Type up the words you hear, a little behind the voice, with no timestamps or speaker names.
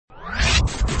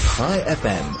High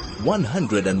FM,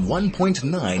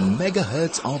 101.9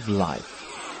 megahertz of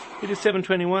life. It is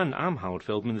 7:21. I'm Howard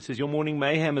Feldman. This is your Morning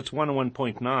Mayhem. It's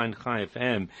 101.9 High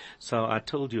FM. So I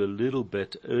told you a little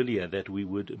bit earlier that we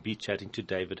would be chatting to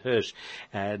David Hirsch,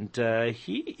 and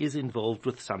he is involved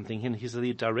with something, and he's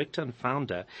the director and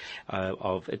founder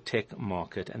of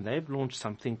TechMarkit, and they've launched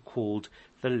something called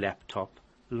the Laptop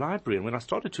Library. And when I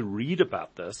started to read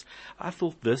about this, I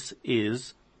thought this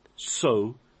is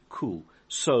so cool,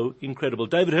 so incredible.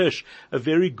 David Hirsch, a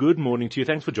very good morning to you.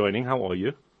 Thanks for joining. How are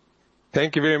you?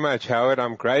 Thank you very much, Howard.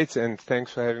 I'm great, and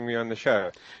thanks for having me on the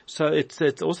show. So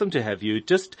it's awesome to have you.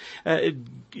 Just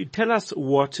tell us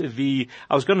what I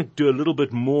was going to do a little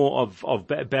bit more of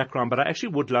background, but I actually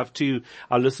would love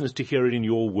our listeners to hear it in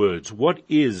your words. What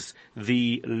is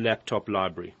the Laptop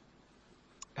Library?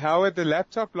 Howard, the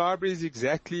Laptop Library is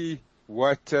exactly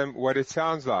what it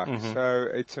sounds like. Mm-hmm. So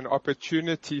it's an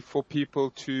opportunity for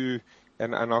people to,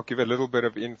 and I'll give a little bit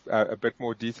of a bit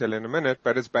more detail in a minute,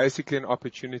 but it's basically an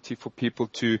opportunity for people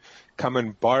to come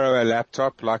and borrow a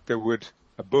laptop like they would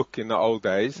a book in the old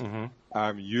days,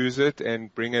 mm-hmm. Use it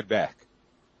and bring it back.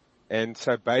 And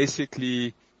so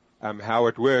basically, how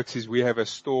it works is we have a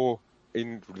store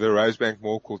in the Rosebank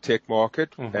Mall called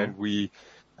TechMarkit, mm-hmm. and we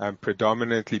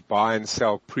predominantly buy and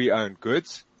sell pre-owned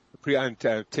goods, pre-owned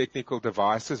technical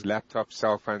devices, laptops,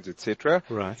 cell phones, etc.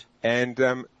 Right. And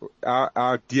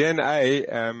our DNA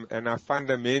and our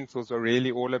fundamentals are really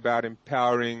all about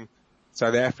empowering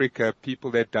South Africa,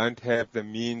 people that don't have the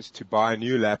means to buy a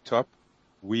new laptop.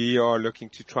 We are looking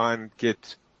to try and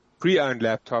get pre-owned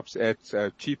laptops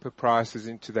at cheaper prices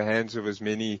into the hands of as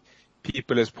many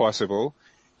people as possible.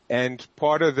 And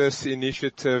part of this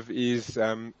initiative is,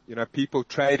 people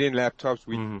trade in laptops.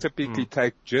 We typically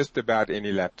take just about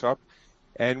any laptop.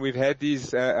 And we've had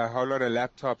a whole lot of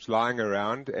laptops lying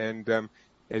around. And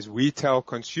as we tell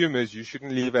consumers, you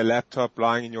shouldn't leave a laptop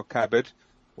lying in your cupboard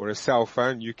or a cell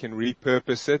phone. You can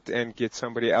repurpose it and get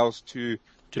somebody else to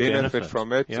benefit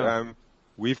from it. Yeah.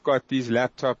 We've got these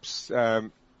laptops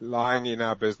lying in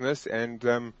our business.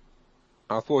 And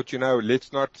I thought,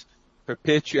 let's not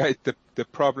perpetuate the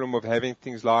problem of having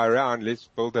things lie around. Let's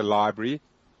build a library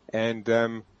and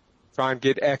try and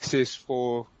get access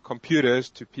for computers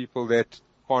to people that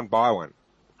can't buy one.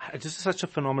 This is such a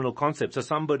phenomenal concept. So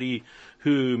somebody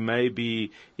who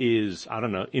maybe is,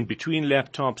 in between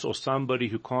laptops, or somebody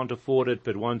who can't afford it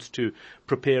but wants to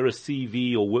prepare a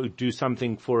CV or do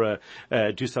something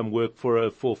do some work for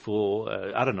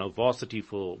varsity,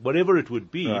 for whatever it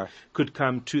would be, right, could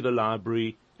come to the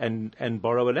library and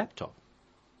borrow a laptop.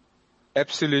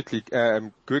 Absolutely.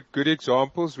 Good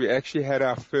examples. We actually had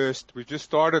we just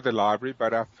started the library,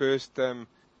 but our first, I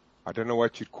don't know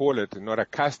what you'd call it, not a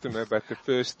customer, but the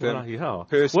first person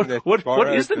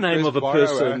What is the name of a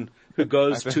person who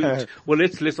goes to, well,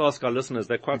 let's ask our listeners.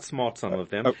 They're quite smart, some of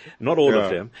them, not all of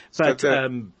them. But,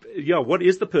 what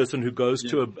is the person who goes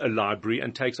to a library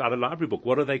and takes out a library book?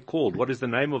 What are they called? What is the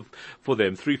name for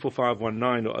them?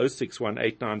 34519 or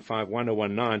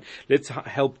 06189511019. Let's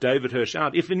help David Hirsch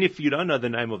out. Even if you don't know the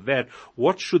name of that,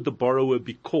 what should the borrower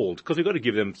be called? Because we've got to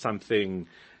give them something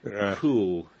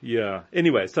cool. Yeah.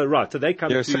 Anyway, so they come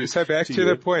to. So back to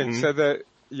the point. Mm-hmm.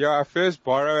 So our first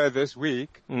borrower this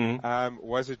week,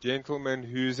 was a gentleman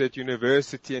who's at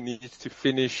university and needs to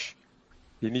finish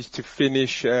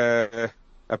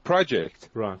a project.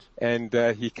 Right. And,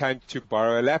 he came to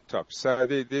borrow a laptop. So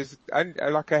there's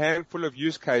like a handful of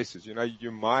use cases.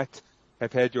 You might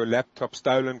have had your laptop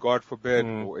stolen, God forbid,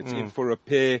 or it's in for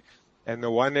repair. And the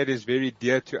one that is very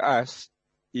dear to us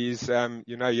is,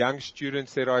 young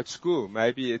students that are at school.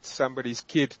 Maybe it's somebody's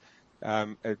kid,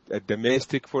 a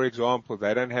domestic, for example.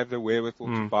 They don't have the wherewithal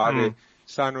to buy their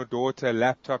son or daughter a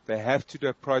laptop. They have to do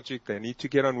a project. They need to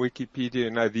get on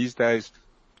Wikipedia. These days,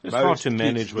 it's hard to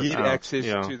manage without. Need access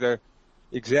to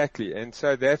exactly. And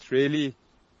so that's really,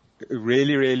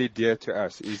 really, really dear to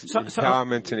us is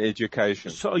empowerment and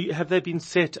education. So have they been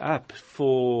set up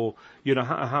for,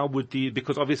 how would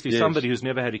because obviously somebody who's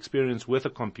never had experience with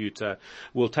a computer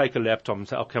will take a laptop and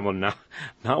say, oh, come on now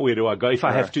where do I go? If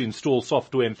I have to install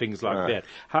software and things like that.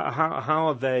 How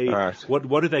are they,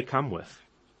 what do they come with?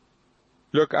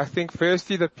 Look, I think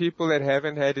firstly the people that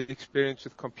haven't had experience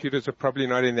with computers are probably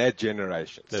not in that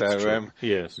generation. That's true.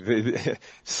 Yes.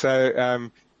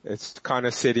 It's kind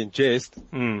of said in jest.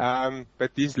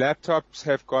 But these laptops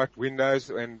have got Windows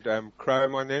and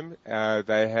Chrome on them.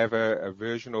 They have a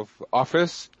version of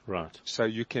Office. Right. So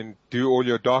you can do all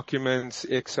your documents,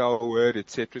 Excel, Word,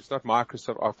 etc. It's not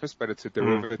Microsoft Office, but it's a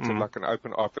derivative like an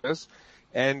open Office.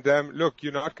 And look,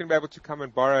 you're not going to be able to come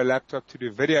and borrow a laptop to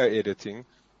do video editing,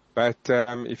 But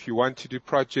if you want to do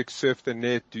projects, surf the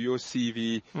net, do your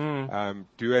CV,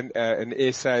 do an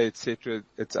essay, etc.,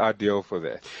 it's ideal for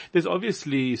that. There's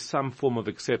obviously some form of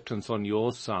acceptance on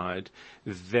your side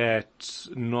that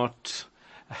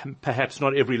perhaps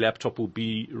not every laptop will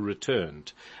be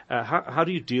returned. How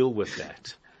do you deal with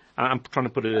that? I'm trying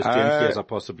to put it as gently as I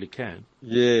possibly can.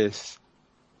 Yes.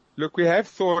 Look, we have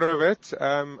thought of it.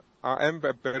 I am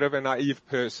a bit of a naive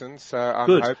person, so I'm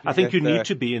Good. hoping I think that you need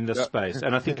to be in this space,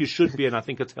 and I think you should be, and I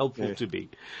think it's helpful to be.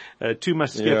 Too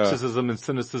much skepticism and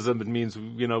cynicism, it means,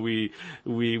 we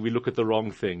look at the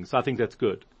wrong things. I think that's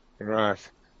good. Right.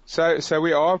 So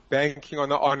we are banking on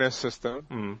the honor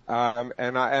system,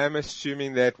 and I am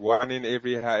assuming that one in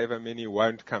every however many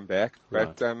won't come back.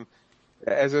 But,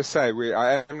 as I say,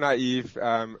 I am naive.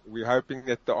 We're hoping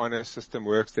that the honor system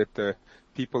works, that the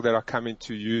people that are coming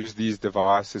to use these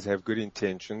devices have good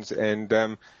intentions,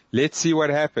 and let's see what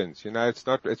happens.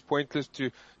 It's pointless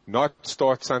to not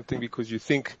start something because you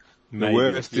think the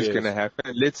worst is going to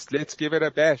happen. Let's give it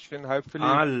a bash, and hopefully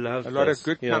a lot of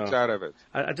good comes out of it.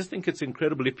 I just think it's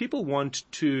incredible. If people want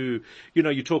to,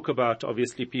 you talk about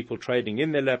obviously people trading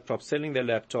in their laptops, selling their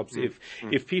laptops.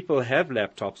 If people have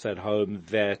laptops at home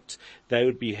that they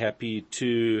would be happy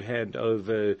to hand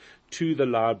over to the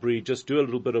library, just do a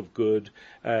little bit of good,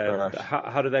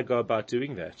 how do they go about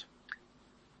doing that?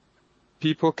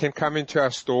 People can come into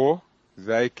our store.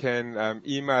 They can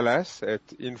email us at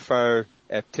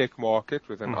info@techmarkit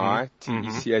with an I,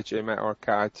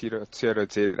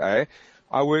 techmarkit.co.za.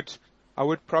 I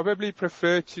would probably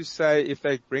prefer to say if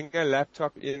they bring a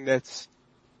laptop in that's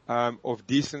of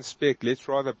decent spec, let's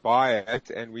rather buy it,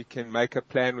 and we can make a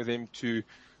plan with them to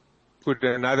put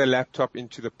another laptop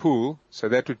into the pool. So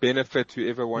that would benefit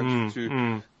whoever wants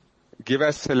to give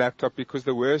us a laptop, because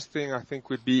the worst thing I think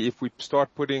would be if we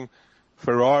start putting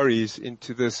Ferraris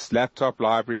into this laptop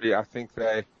library. I think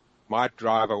they might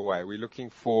drive away. We're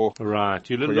looking for You're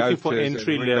looking for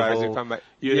entry level.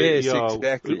 Yes,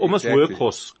 exactly. Almost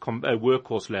workhorse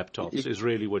laptops is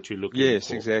really what you're looking for.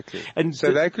 Yes, exactly. And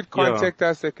so they could contact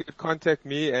us. They could contact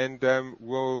me, and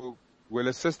we'll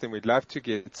assist them. We'd love to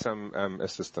get some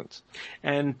assistance.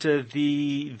 And have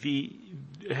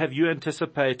you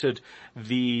anticipated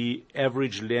the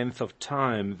average length of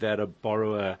time that a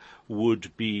borrower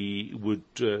would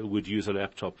use a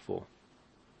laptop for?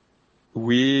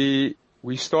 We're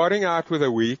starting out with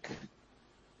a week,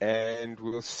 and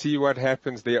we'll see what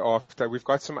happens thereafter. We've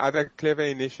got some other clever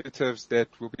initiatives that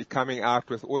will be coming out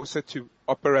with, also to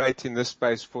operate in this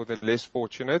space for the less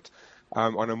fortunate,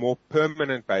 on a more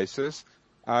permanent basis.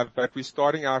 But we're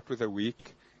starting out with a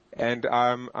week, and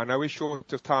I know we're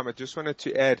short of time. I just wanted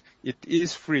to add, it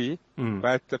is free,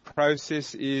 but the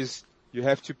process is you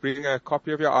have to bring a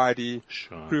copy of your ID,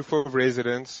 proof of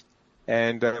residence,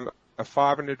 and a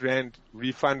 500 Rand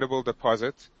refundable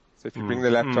deposit. So if you bring the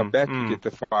laptop back, you get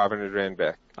the 500 Rand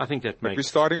back. I think that makes sense. But we're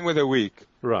starting with a week.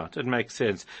 Right, it makes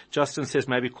sense. Justin says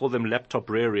maybe call them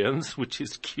laptoprarians, which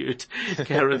is cute.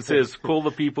 Karen says call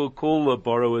the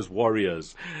borrowers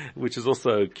warriors, which is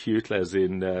also cute, as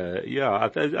in, I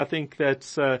think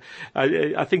that's, I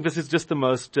think this is just the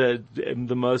most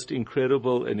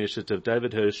incredible initiative.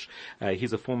 David Hirsch,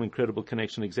 he's a former Incredible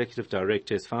Connection Executive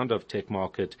Director, is founder of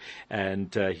TechMarkit,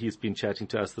 and he's been chatting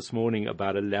to us this morning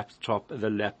about the laptop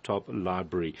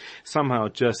library. Somehow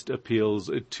just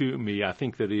appeals to me. I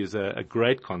think that is a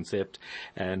great concept,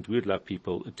 and we'd love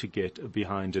people to get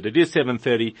behind it. It is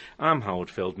 7:30. I'm Howard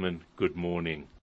Feldman. Good morning.